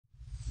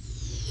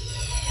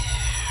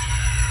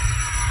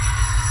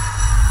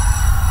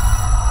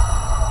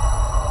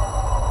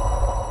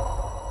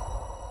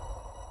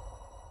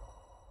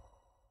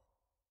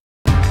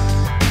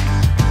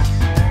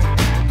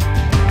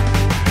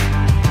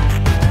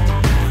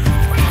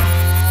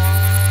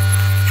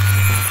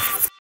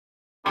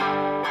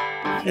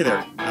Hey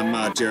there,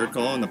 I'm Jared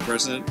Kohl. I'm the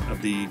president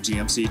of the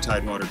GMC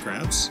Tidewater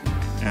Crabs,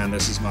 and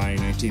this is my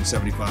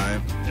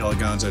 1975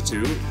 Eleganza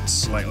 2,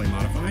 slightly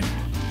modified.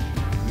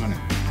 Come on in.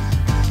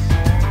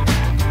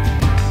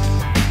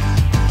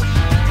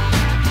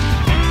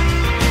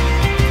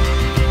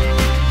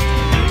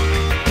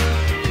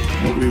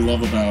 What we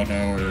love about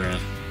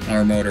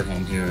our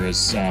motorhome here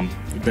is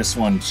this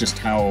one, just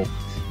how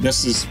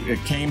it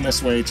came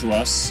this way to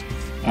us.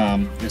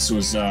 This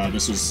was the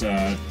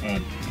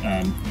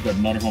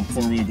motorhome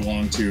formerly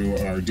belonged to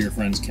our dear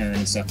friends Karen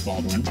and Seth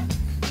Baldwin.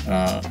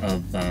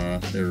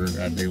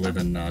 They live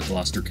in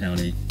Gloucester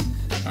County,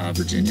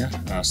 Virginia.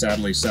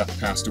 Sadly, Seth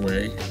passed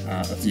away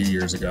a few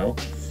years ago,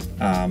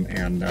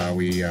 and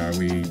we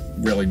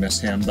really miss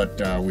him. But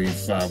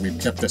we've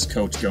kept this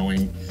coach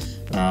going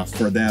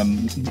for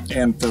them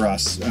and for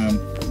us.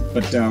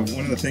 But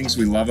one of the things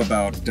we love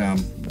about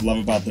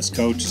this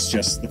coach is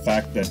just the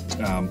fact that,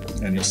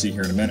 and you'll see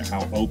here in a minute,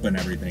 how open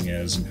everything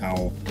is and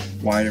how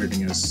wide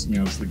everything is. You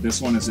know, it's like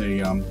this one is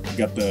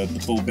got the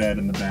full bed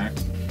in the back.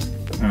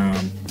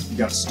 You've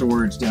got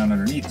storage down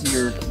underneath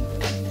here.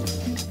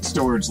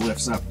 Storage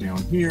lifts up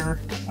down here.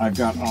 I've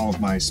got all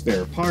of my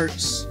spare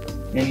parts.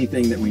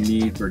 Anything that we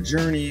need for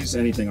journeys,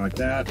 anything like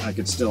that, I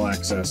could still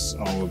access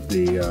all of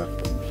the,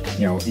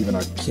 even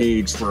a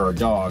cage for our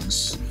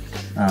dogs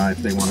if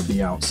they want to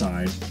be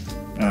outside.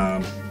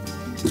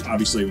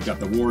 Obviously, we've got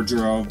the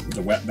wardrobe,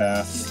 the wet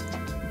bath,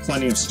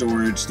 plenty of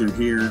storage through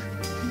here.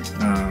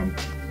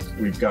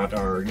 We've got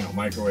our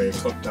microwave,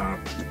 cooktop,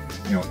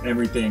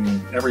 everything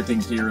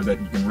here that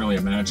you can really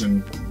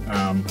imagine.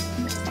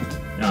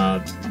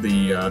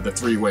 The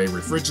three-way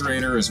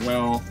refrigerator as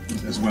well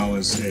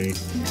as a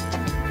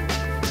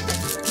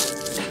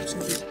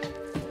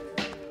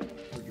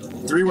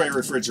three-way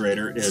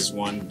refrigerator is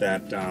one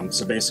that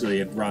so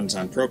basically it runs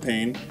on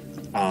propane,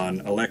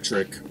 on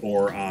electric,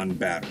 or on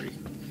battery.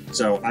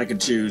 So I could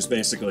choose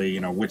basically,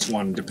 which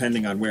one,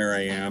 depending on where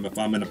I am. If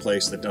I'm in a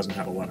place that doesn't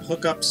have a lot of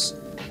hookups,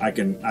 I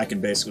can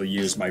basically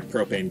use my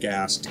propane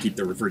gas to keep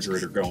the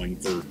refrigerator going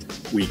for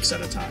weeks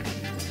at a time.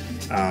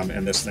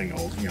 And this thing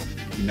will,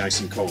 be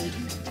nice and cold.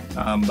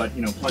 But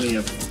plenty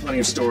of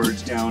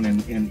storage down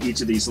in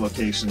each of these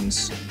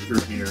locations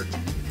through here.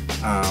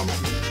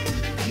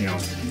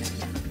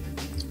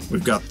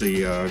 We've got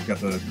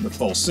the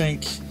full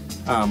sink.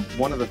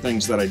 One of the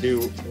things that I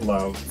do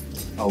love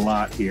a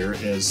lot here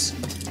is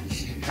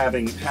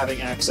having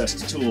access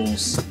to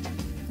tools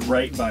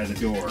right by the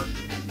door.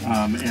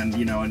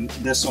 And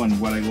this one,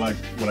 what I like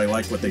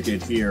what they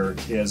did here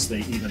is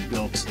they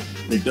built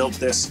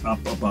this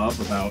up above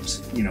about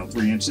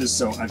 3 inches,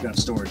 so I've got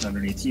storage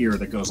underneath here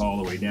that goes all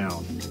the way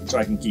down, so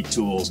I can keep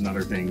tools and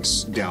other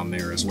things down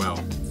there as well.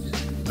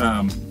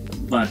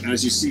 But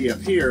as you see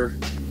up here,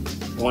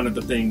 one of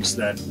the things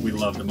that we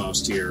love the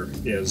most here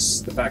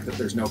is the fact that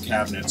there's no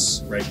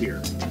cabinets right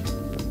here.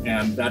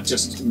 And that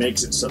just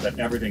makes it so that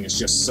everything is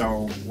just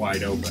so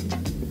wide open.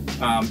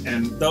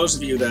 And those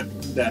of you that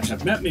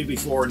have met me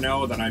before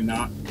know that I'm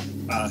not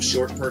a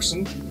short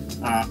person.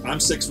 I'm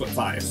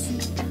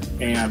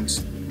 6'5", and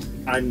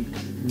I'm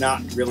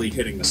not really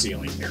hitting the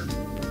ceiling here.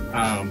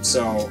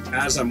 So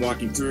as I'm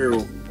walking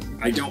through,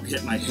 I don't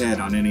hit my head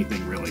on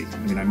anything really. I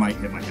mean, I might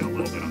hit my head a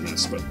little bit on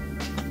this, but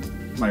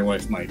my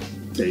wife might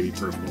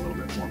baby-proof it a little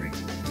bit for me.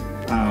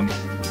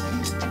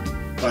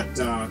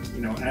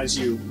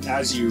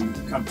 As you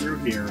come through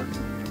here,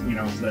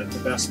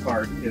 the best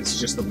part is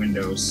just the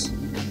windows.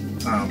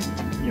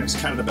 It's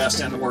kind of the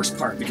best and the worst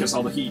part because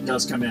all the heat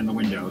does come in the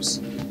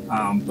windows.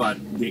 But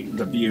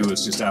the view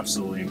is just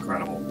absolutely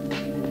incredible,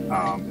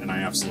 and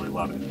I absolutely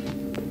love it.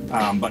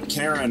 But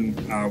Karen,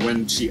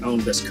 when she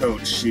owned this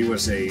coach, she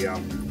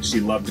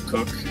loved to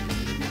cook.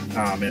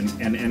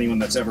 And anyone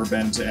that's ever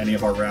been to any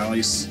of our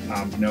rallies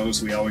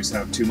knows we always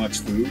have too much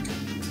food.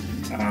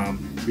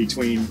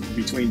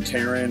 Between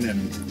Karen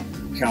and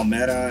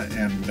Calmetta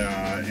and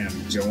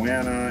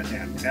Joanna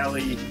and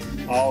Ellie,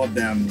 all of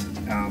them,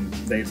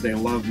 they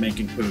love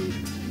making food,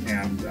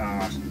 and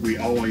we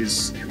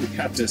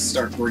have to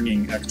start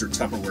bringing extra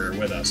Tupperware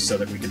with us so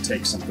that we can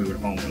take some food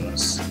home with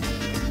us.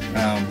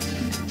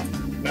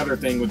 Another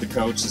thing with the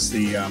coach is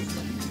the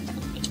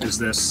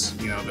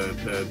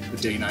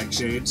day-night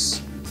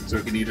shades. So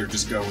we can either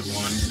just go with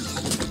one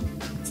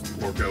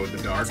or go with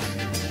the dark.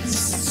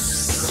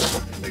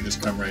 They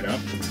just come right up.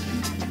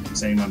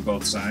 Same on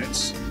both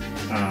sides.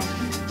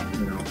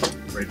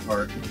 Right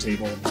part, the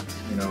table,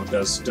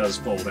 does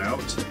fold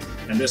out.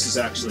 And this is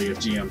actually a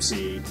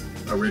GMC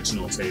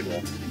original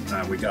table.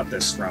 We got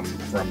this from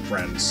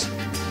friends.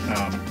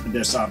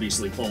 This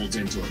obviously folds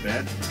into a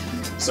bed.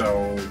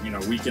 So,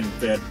 we can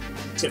fit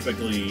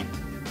typically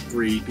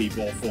 3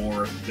 people,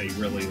 4 if they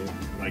really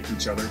like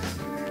each other.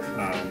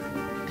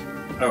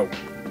 Oh,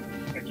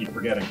 I keep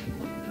forgetting.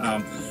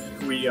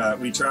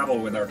 We travel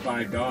with our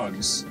 5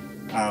 dogs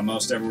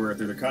most everywhere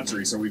through the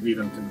country, so we've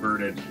even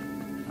converted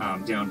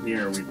down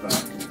here.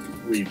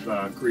 We've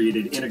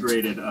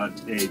integrated a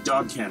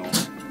dog kennel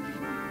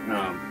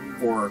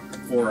for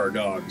our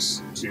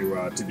dogs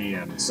to be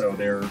in. So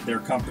they're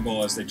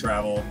comfortable as they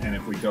travel, and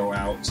if we go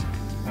out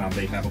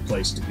They have a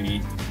place to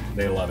be.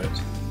 They love it.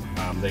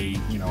 They,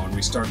 you know, when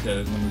we start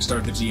the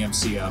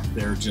GMC up,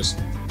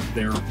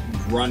 they're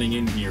running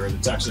in here.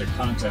 It's actually a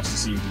contest to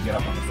see who can get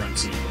up on the front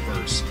seat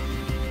first.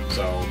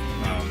 So,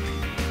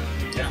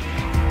 yeah.